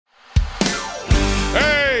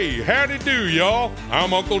howdy do, y'all.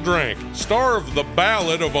 I'm Uncle Drank, star of The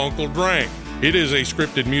Ballad of Uncle Drank. It is a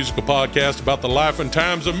scripted musical podcast about the life and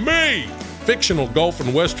times of me, fictional golf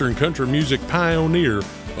and western country music pioneer,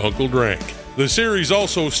 Uncle Drank. The series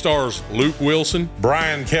also stars Luke Wilson,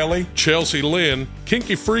 Brian Kelly, Chelsea Lynn,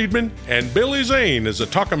 Kinky Friedman, and Billy Zane as a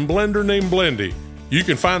talking blender named Blendy. You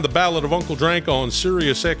can find The Ballad of Uncle Drank on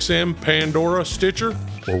SiriusXM, Pandora, Stitcher,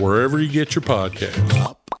 or wherever you get your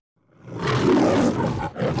podcasts.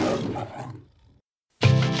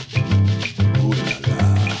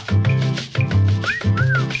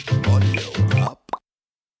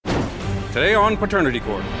 Today on Paternity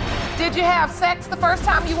Court. Did you have sex the first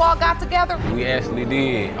time you all got together? We actually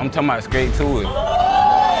did. I'm talking about straight to it.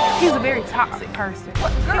 He's a very toxic person.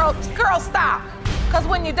 What, girl, stop. Because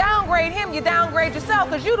when you downgrade him, you downgrade yourself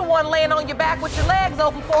because you're the one laying on your back with your legs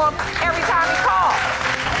open for him every time he calls.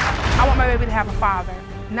 I want my baby to have a father.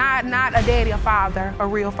 Not a daddy, a father, a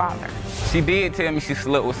real father. She did tell me she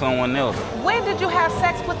slept with someone else. When did you have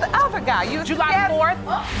sex with the other guy? July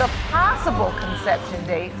 4th. The possible conception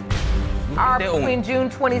dates are between June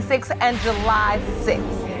 26th and July 6th.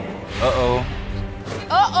 Uh-oh.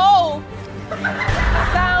 Uh-oh.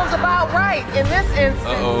 Sounds about right in this instance.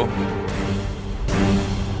 Uh-oh.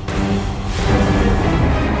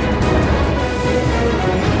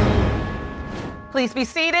 Please be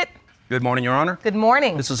seated. Good morning, Your Honor. Good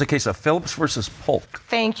morning. This is a case of Phillips versus Polk.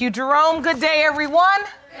 Thank you, Jerome. Good day, everyone.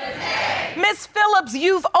 Good day. Miss Phillips,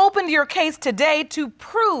 you've opened your case today to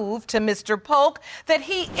prove to Mr. Polk that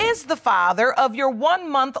he is the father of your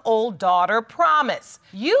 1-month-old daughter, Promise.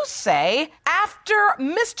 You say after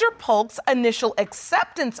Mr. Polk's initial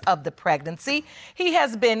acceptance of the pregnancy, he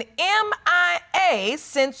has been MIA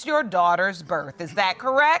since your daughter's birth. Is that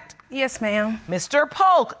correct? Yes, ma'am. Mr.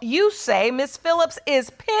 Polk, you say Miss Phillips is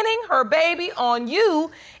pinning her baby on you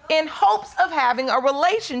in hopes of having a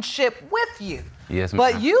relationship with you. Yes, ma'am.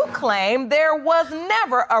 But you claim there was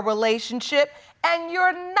never a relationship and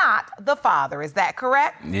you're not the father. Is that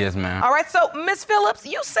correct? Yes, ma'am. All right, so Miss Phillips,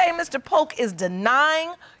 you say Mr. Polk is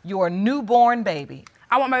denying your newborn baby.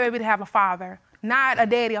 I want my baby to have a father. Not a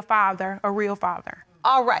daddy, a father, a real father.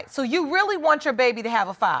 All right, so you really want your baby to have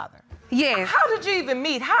a father? Yes. How did you even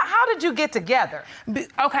meet? How did you get together?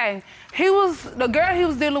 Okay, the girl he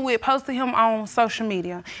was dealing with posted him on social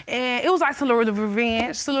media. And it was like some little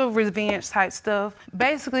revenge type stuff.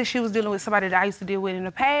 Basically, she was dealing with somebody that I used to deal with in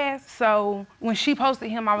the past. So when she posted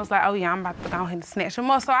him, I was like, oh yeah, I'm about to go ahead and snatch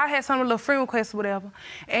him up. So I had some little friend requests or whatever.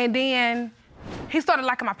 And then he started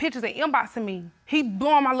liking my pictures and inboxing me. He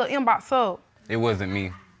blowing my little inbox up. It wasn't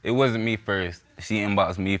me. It wasn't me first. She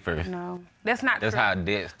inboxed me first. No, that's not That's true. how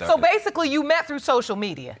that started. So basically, you met through social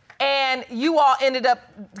media, and you all ended up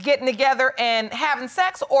getting together and having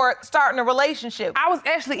sex or starting a relationship. I was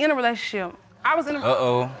actually in a relationship.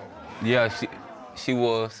 Uh-oh. Yeah, she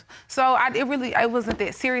was. So it wasn't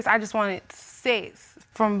that serious. I just wanted sex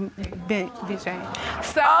from Vijay.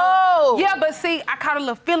 So, yeah, but see, I caught a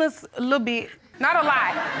little feelings a little bit. Not a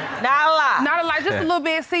lot. Not a lot. Not a lot, just a little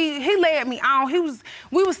bit. See, he led me on.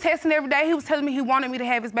 We was texting every day. He was telling me he wanted me to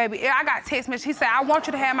have his baby. I got text message. He said, I want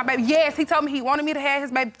you to have my baby. Yes, he told me he wanted me to have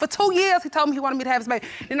his baby. For 2 years, he told me he wanted me to have his baby.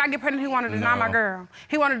 Then I get pregnant, he wanted to deny my girl.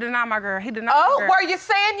 He wanted to deny my girl. He denied my girl. Were you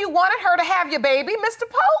saying you wanted her to have your baby, Mr.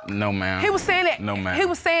 Polk? No, ma'am. He was saying it. No, ma'am. He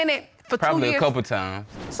was saying it for 2 years. Probably a couple times.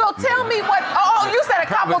 So tell me what, you said a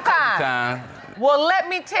couple times. Well, let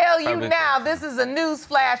me tell you now, this is a news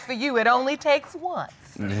flash for you. It only takes once.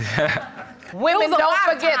 Women don't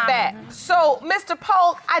forget that. So, Mr.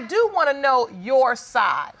 Polk, I do want to know your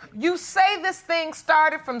side. You say this thing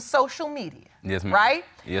started from social media. Yes, ma'am. Right?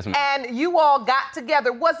 Yes, ma'am. And you all got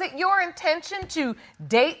together. Was it your intention to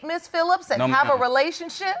date Miss Phillips and have a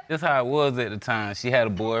relationship? That's how it was at the time. She had a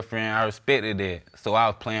boyfriend. I respected that. So I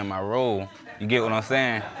was playing my role. You get what I'm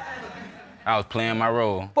saying? I was playing my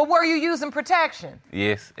role. But were you using protection?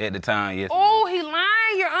 Yes, at the time, yes. Oh, he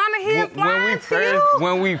lying, Your Honor. He is lying to you.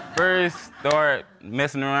 When we first started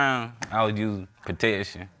messing around, I was using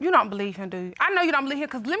protection. You don't believe him, dude. I know you don't believe him,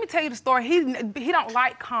 because let me tell you the story. He don't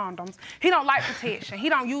like condoms. He don't like protection. He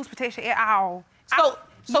don't use protection at all.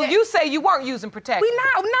 So you say you weren't using protection?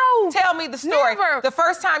 No. Tell me the story. Never. The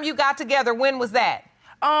first time you got together, when was that?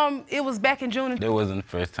 It was back in June. That wasn't the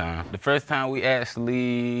first time. The first time we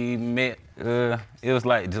actually met, it was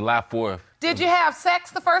like July 4th. Did you have sex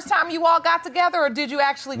the first time you all got together, or did you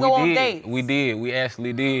actually go on dates? We did. We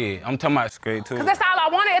actually did. I'm talking about straight to it. Because that's all I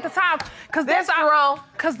wanted at the time. Because that's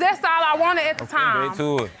all I wanted at the time. Straight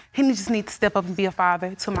to it. He just needs to step up and be a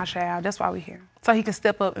father to my child. That's why we're here. So he can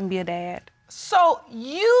step up and be a dad. So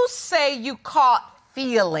you say you caught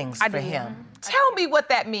feelings for him. Tell me what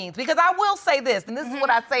that means, because I will say this, and this is what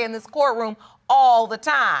I say in this courtroom all the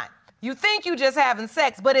time. You think you just having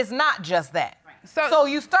sex, but it's not just that. So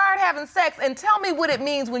you start having sex, and tell me what it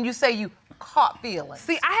means when you say you caught feelings.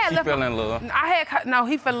 See, I had He fell in love. No,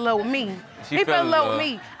 he fell in love with me. He fell in love with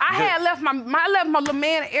me. I had left my little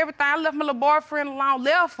man and everything. I left my little boyfriend alone,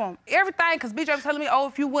 left him. Everything, because BJ was telling me, oh,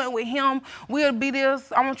 if you went with him, we'll be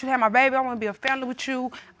this. I want you to have my baby. I want to be a family with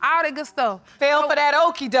you. All that good stuff. Fell for that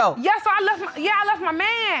okie doke. Yeah, so I left my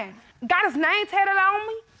man. Got his name tatted on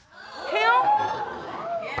me.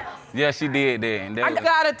 Him. Yeah, she did that. And that I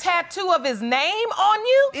got a tattoo of his name on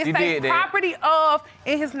you? It's She a did that. property of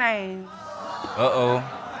in his name. Uh-oh.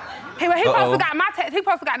 He supposed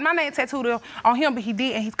to got my name tattooed on him, but he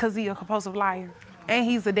didn't. Because he's a compulsive liar. And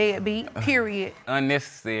he's a deadbeat, period.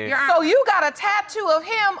 Unnecessary. So you got a tattoo of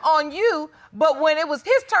him on you, but when it was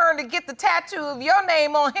his turn to get the tattoo of your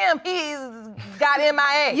name on him, he got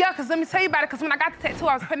MIA. Yeah, because let me tell you about it, because when I got the tattoo,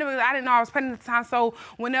 I was pregnant. I didn't know I was pregnant at the time, so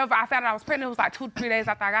whenever I found out I was pregnant, it was like 2 to 3 days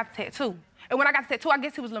after I got the tattoo. And when I got the tattoo, I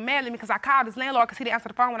guess he was a little mad at me because I called his landlord because he didn't answer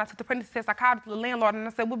the phone when I took the pregnancy test. I called the landlord and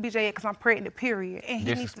I said, where BJ at? Because I'm pregnant, period. And he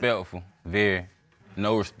Disrespectful. Very.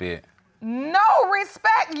 No respect. No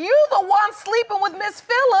respect. You the one sleeping with Miss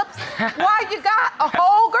Phillips while you got a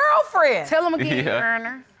whole girlfriend. Tell him again, Yeah.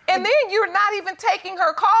 Erner. And then you're not even taking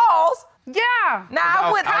her calls. Yeah. Now,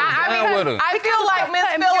 I was done with her. I feel like Miss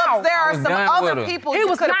cutting me Phillips, out. there I are was some done with other her. people He you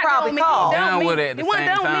was could have not probably done with me. called. Done with it at the He wasn't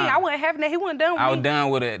same done with me. time. I wasn't having that. He wasn't done with me. I was done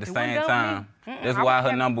with it at the He same wasn't done with time. me. That's I why was her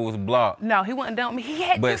having- number was blocked. No, he wasn't done with me. He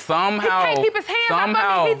had But just, somehow- he can't keep his hands off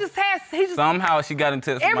somehow- of me. He just Somehow she got in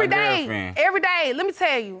touch with every my day, girlfriend. every day. Let me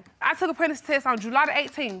tell you, I took a pregnancy test on July the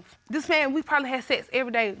 18th. This man, we probably had sex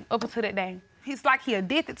every day up until that day. He's like he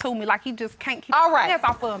addicted to me, like he just can't keep All his hands right.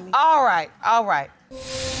 off of me. All right. All right.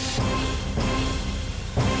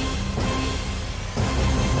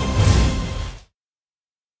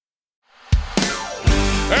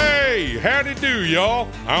 Hey, howdy do, y'all.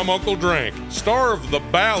 I'm Uncle Drank, star of The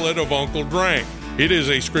Ballad of Uncle Drank. It is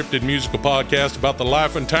a scripted musical podcast about the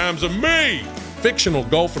life and times of me, fictional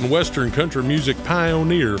Gulf and Western country music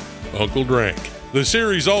pioneer, Uncle Drank. The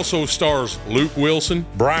series also stars Luke Wilson,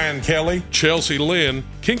 Brian Kelly, Chelsea Lynn,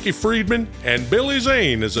 Kinky Friedman, and Billy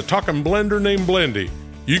Zane as a talking blender named Blendy.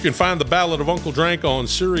 You can find The Ballad of Uncle Drank on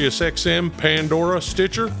SiriusXM, Pandora,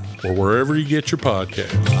 Stitcher, or wherever you get your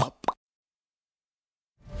podcasts.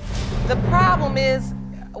 The problem is,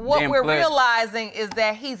 what Damn we're flex. realizing is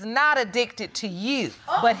that he's not addicted to you,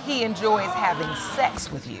 but he enjoys having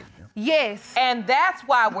sex with you. Yes. And that's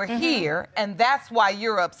why we're here, and that's why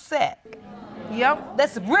you're upset. Yep.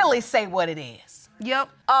 Let's really say what it is. Yep.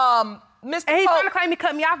 Mr. And he Pope, trying to claim he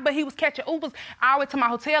cut me off, but he was catching Ubers. I went to my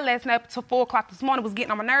hotel last night till 4 o'clock this morning, was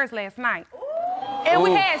getting on my nerves last night. And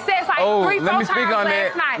we Ooh. had sex like Oh, 3-4 let me times speak on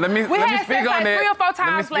last that. night. Let me we had speak sex on like that. 3 or 4 Let me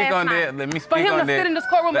times speak last on night. that. Let me For speak him on to that. sit in this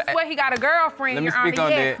courtroom and Let- swear he got a girlfriend, Let me Your Honor, speak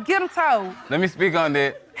on yes. that. Get him told. Let me speak on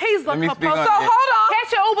that. He's Let me the speak on proposal. so that. hold on.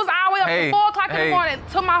 Catch your Ubers all the way up Hey, to 4 o'clock in hey. the morning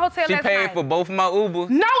to my hotel She last paid night. for both of my Ubers.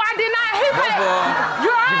 No, I did not. He paid. for-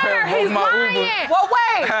 Your she paid Honor, for he's my lying. Uber. well,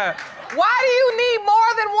 wait. Why do you need more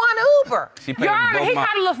than one Uber? She paid Your for Honor, both he my...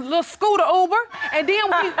 got a little scooter Uber, and then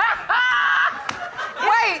we.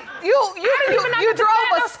 Wait, you didn't even know you you drove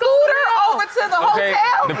had a no scooter scooter. over to the Okay,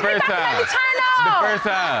 hotel? the first time. Let me turn The up. first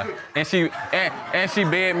time. And she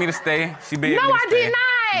begged me to stay. She begged No, me to I stay. did She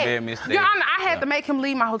not. begged me to stay. Your Honor, I had to make him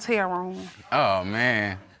leave my hotel room. Oh,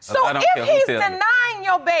 man. So I don't care if who he's tells me. denying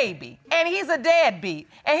your baby, and he's a deadbeat,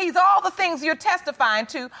 and he's all the things you're testifying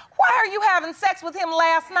to, why are you having sex with him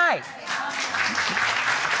last night?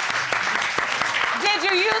 Did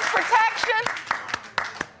you use protection?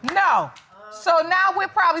 No. So now we'll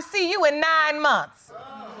probably see you in 9 months.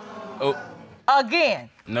 Oh, Again.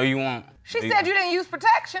 no, you won't. She said you didn't use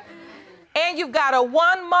protection. And you've got a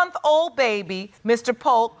 1-month-old baby, Mr.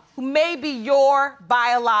 Polk, who may be your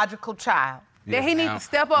biological child. That he needs ma'am. to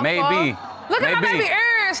step up Maybe. for. Look at my Maybe. baby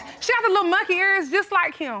ears. She got the little monkey ears just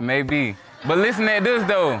like him. Maybe. But listen at this,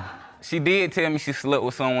 though. She did tell me she slept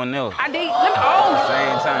with someone else. I did. Let me, oh,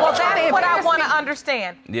 Same time. Well, that's what I embarrass want to me.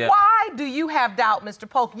 understand. Yeah. Why do you have doubt, Mr.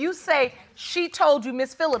 Polk? You say she told you,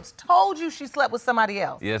 Miss Phillips told you she slept with somebody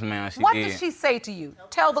else. Yes, ma'am, she What did. did she say to you?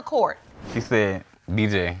 Tell the court. She said,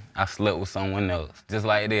 BJ, I slept with someone else. Just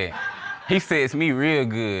like that. He says me real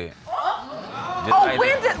good. Just Oh, like when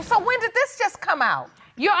that. did this just come out?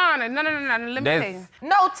 Your Honor, no. Let me That's- tell you.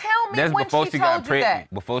 No, tell me That's when before she she told got you pregnant.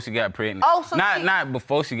 that. Before she got pregnant. Oh, so she- not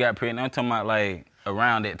before she got pregnant. I'm talking about like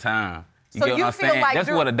around that time. So get you what I'm feel saying? like That's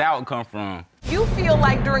dur- where the doubt come from. You feel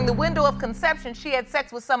like during the window of conception she had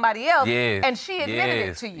sex with somebody else, Yes. and she admitted it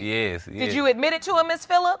Yes. to you. Yes. Did you admit it to her, Miss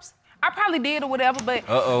Phillips? I probably did or whatever, but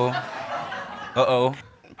Uh-oh. Uh-oh.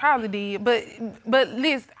 Probably did, but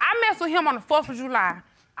listen, I messed with him on the 4th of July.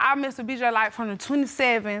 I messed with BJ like from the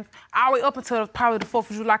 27th all the way up until probably the 4th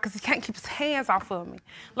of July because he can't keep his hands off of me.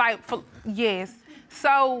 Yes.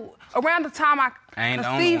 So around the time I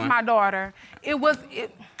conceived my daughter,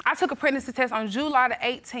 I took a pregnancy test on July the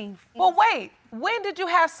 18th. Well, wait. When did you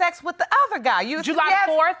have sex with the other guy? July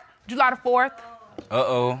the 4th.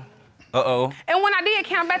 Uh-oh. And when I did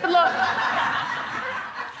count back the look.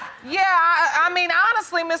 Yeah, I mean,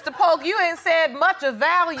 honestly, Mr. Polk, you ain't said much of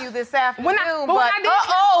value this afternoon, but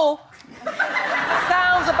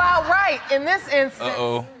sounds about right in this instance.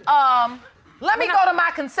 Let me go to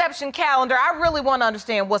my conception calendar. I really want to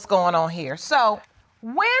understand what's going on here. So,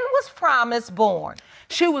 when was Promise born?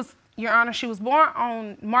 Your Honor, she was born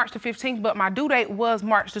on March the 15th, but my due date was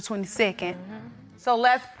March the 22nd. So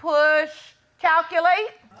let's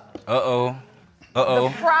calculate.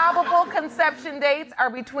 The probable conception dates are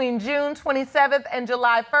between June 27th and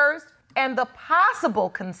July 1st, and the possible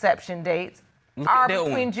conception dates are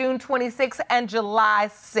between June 26th and July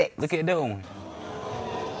 6th. Look at that one.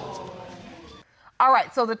 All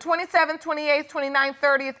right, so the 27th, 28th, 29th,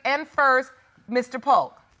 30th, and 1st, Mr.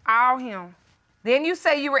 Polk. All him. Then you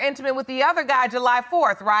say you were intimate with the other guy July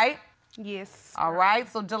 4th, right? Yes. All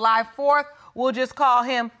right, so July 4th, we'll just call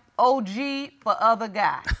him OG for other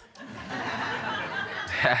guy.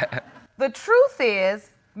 The truth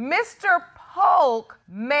is, Mr. Polk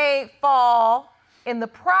may fall in the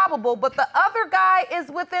probable, but the other guy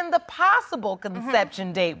is within the possible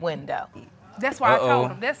conception date window. That's why I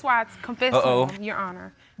told him. That's why I confessed to him, Your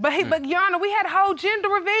Honor. But Your Honor, we had a whole gender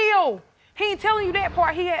reveal. He ain't telling you that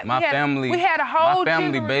part. We had a whole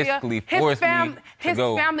gender reveal. Basically forced me to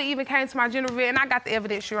go. His family even came to my gender reveal, and I got the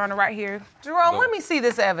evidence, Your Honor, right here. Jerome, let me see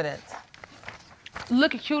this evidence.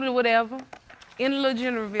 Looking cute or whatever. In a little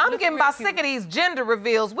gender reveal. I'm getting about sick of these gender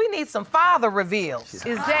reveals. We need some father reveals.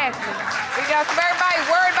 Exactly. We got everybody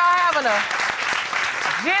worried about having a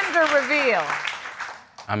gender reveal.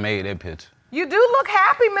 I made that picture. You do look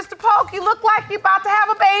happy, Mr. Polk. You look like you're about to have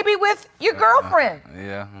a baby with your girlfriend.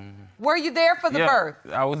 Yeah. Were you there for the birth?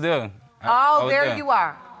 I was there. There you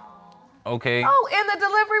are. Okay. Oh, in the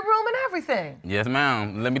delivery room and everything. Yes,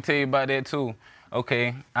 ma'am. Let me tell you about that, too.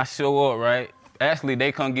 Okay, I show up, right? Actually,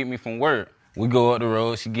 they come get me from work. We go up the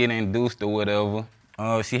road, she get induced or whatever.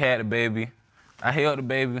 She had the baby. I held the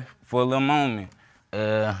baby for a little moment.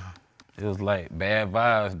 It was like bad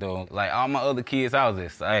vibes though. Like all my other kids, I was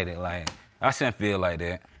excited. Like I shouldn't feel like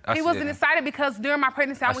that. He wasn't excited because during my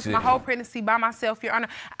pregnancy, I went my whole pregnancy by myself, Your Honor.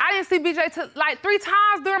 I didn't see BJ like 3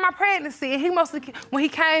 times during my pregnancy, and when he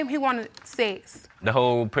came, he wanted sex. The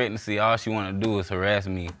whole pregnancy, all she wanted to do was harass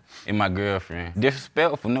me and my girlfriend.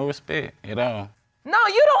 Disrespectful, no respect at all. No,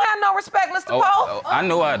 you don't have no respect, Mr. Polk. I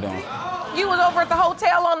know I don't. You was over at the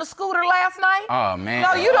hotel on the scooter last night? Oh, man.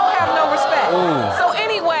 No, you don't have no respect. Ooh. So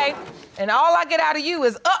anyway, and all I get out of you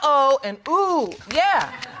is uh-oh and ooh.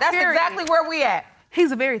 Yeah, that's exactly where we at.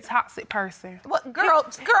 He's a very toxic person. What, girl,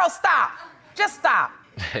 stop. Just stop.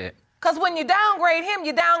 Because when you downgrade him,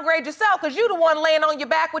 you downgrade yourself because you the one laying on your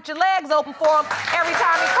back with your legs open for him every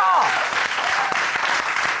time he calls.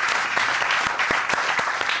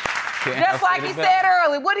 Just like he said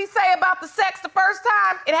earlier, what'd he say about the sex the first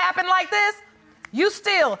time it happened like this? You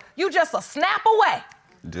just a snap away.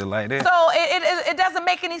 Just like that. So it doesn't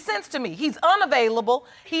make any sense to me. He's unavailable.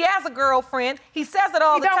 He has a girlfriend. He says it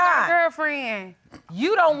all the time. He don't have a girlfriend.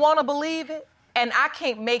 You don't want to believe it, and I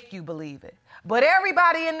can't make you believe it. But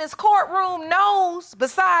everybody in this courtroom knows,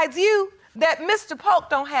 besides you, that Mr. Polk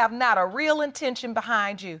don't have not a real intention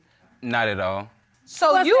behind you. Not at all.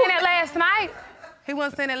 So you wasn't saying that last night? He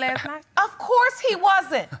wasn't saying that last night? Of course he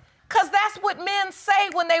wasn't. Because that's what men say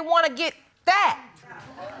when they want to get that.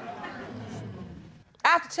 I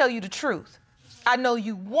have to tell you the truth. I know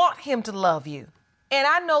you want him to love you. And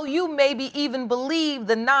I know you maybe even believe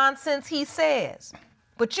the nonsense he says.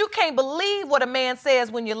 But you can't believe what a man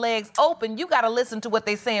says when your legs open. You got to listen to what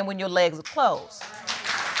they're saying when your legs are closed.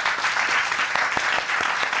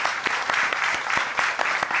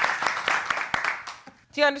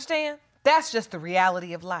 Do you understand? That's just the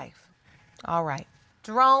reality of life. All right.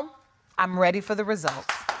 Jerome, I'm ready for the results.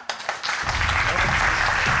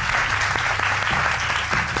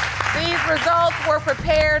 These results were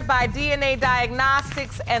prepared by DNA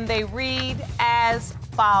Diagnostics, and they read as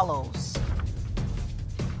follows.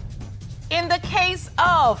 In the case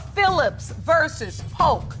of Phillips versus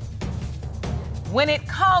Polk, when it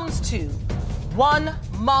comes to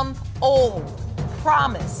 1-month-old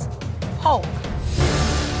Promise Polk,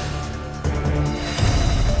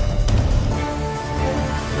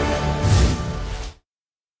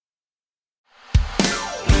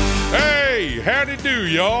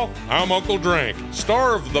 y'all? I'm Uncle Drank,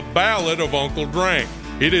 star of The Ballad of Uncle Drank.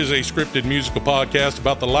 It is a scripted musical podcast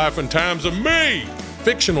about the life and times of me,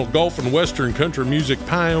 fictional Gulf and Western country music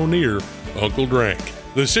pioneer, Uncle Drank.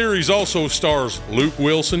 The series also stars Luke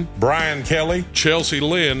Wilson, Brian Kelly, Chelsea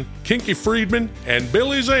Lynn, Kinky Friedman, and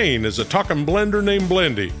Billy Zane as a talking blender named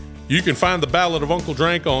Blendy. You can find The Ballad of Uncle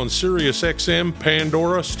Drank on SiriusXM,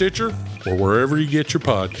 Pandora, Stitcher, or wherever you get your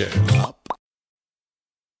podcasts.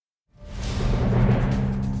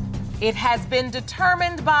 It has been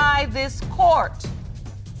determined by this court.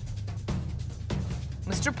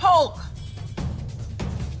 Mr. Polk,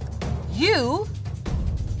 you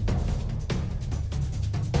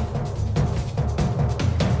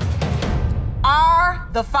are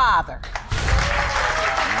the father.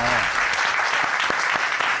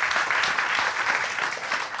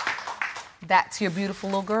 That's your beautiful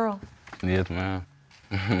little girl. Yes, ma'am.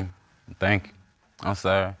 Thank you. I'm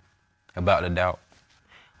sorry about the doubt.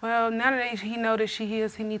 Well, now that he knows that she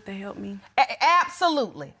is, he needs to help me.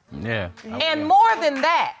 Absolutely. Yeah. And more than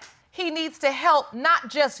that, he needs to help not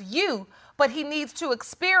just you, but he needs to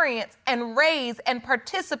experience and raise and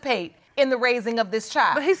participate in the raising of this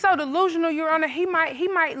child. But he's so delusional, Your Honor. He might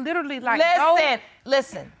literally like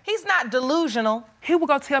Listen. He's not delusional. He would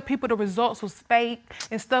go tell people the results was fake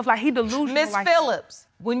and stuff like he delusional. Miss like Phillips,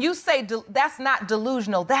 when you say that's not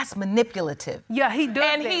delusional, that's manipulative. Yeah, he does.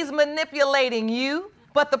 And he's manipulating you.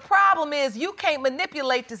 But the problem is you can't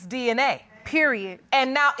manipulate this DNA. Period.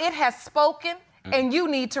 And now it has spoken, and you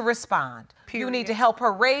need to respond. Period. You need to help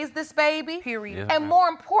her raise this baby. Period. And more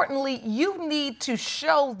importantly, you need to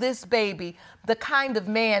show this baby the kind of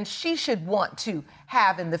man she should want to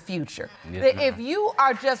have in the future. Yes, If you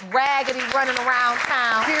are just raggedy running around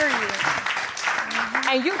town, Period.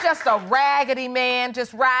 and you just a raggedy man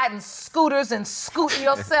just riding scooters and scooting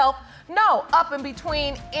yourself, no, up in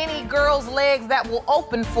between any girl's legs that will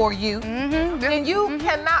open for you, then you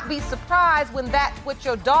cannot be surprised when that's what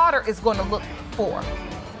your daughter is going to look for.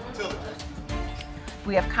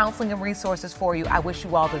 We have counseling and resources for you. I wish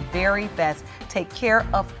you all the very best. Take care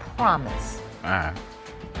of Promise. All right.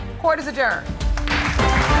 Court is adjourned.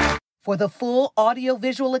 For the full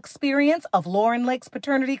audio-visual experience of Lauren Lake's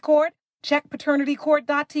Paternity Court, check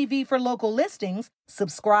paternitycourt.tv for local listings,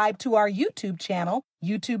 subscribe to our YouTube channel,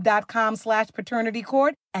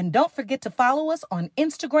 youtube.com/paternitycourt, and don't forget to follow us on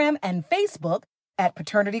Instagram and Facebook at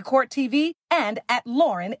Paternity Court TV and at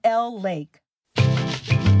Lauren L. Lake.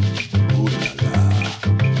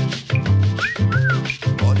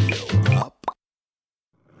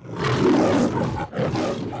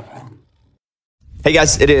 Hey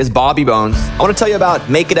guys, it is Bobby Bones. I want to tell you about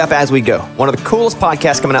Make It Up As We Go, one of the coolest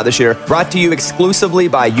podcasts coming out this year, brought to you exclusively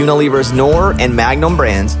by Unilever's Knorr and Magnum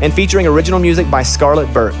brands, and featuring original music by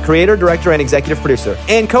Scarlett Burke, creator, director, and executive producer,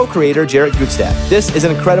 and co-creator Jarrett Gutstadt. This is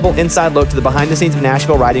an incredible inside look to the behind the scenes of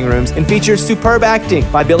Nashville writing rooms and features superb acting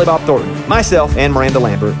by Billy Bob Thornton, myself, and Miranda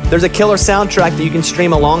Lambert. There's a killer soundtrack that you can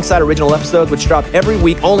stream alongside original episodes, which drop every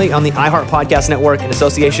week only on the iHeart Podcast Network in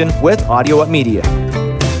association with Audio Up Media.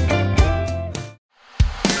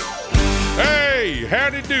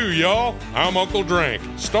 Howdy do, y'all. I'm Uncle Drank,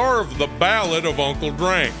 star of The Ballad of Uncle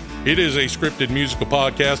Drank. It is a scripted musical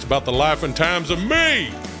podcast about the life and times of me,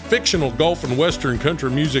 fictional Gulf and Western country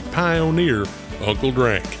music pioneer, Uncle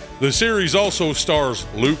Drank. The series also stars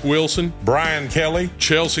Luke Wilson, Brian Kelly,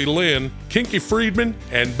 Chelsea Lynn, Kinky Friedman,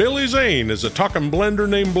 and Billy Zane as a talking blender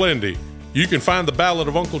named Blendy. You can find The Ballad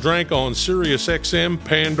of Uncle Drank on SiriusXM,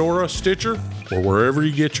 Pandora, Stitcher, or wherever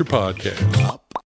you get your podcasts.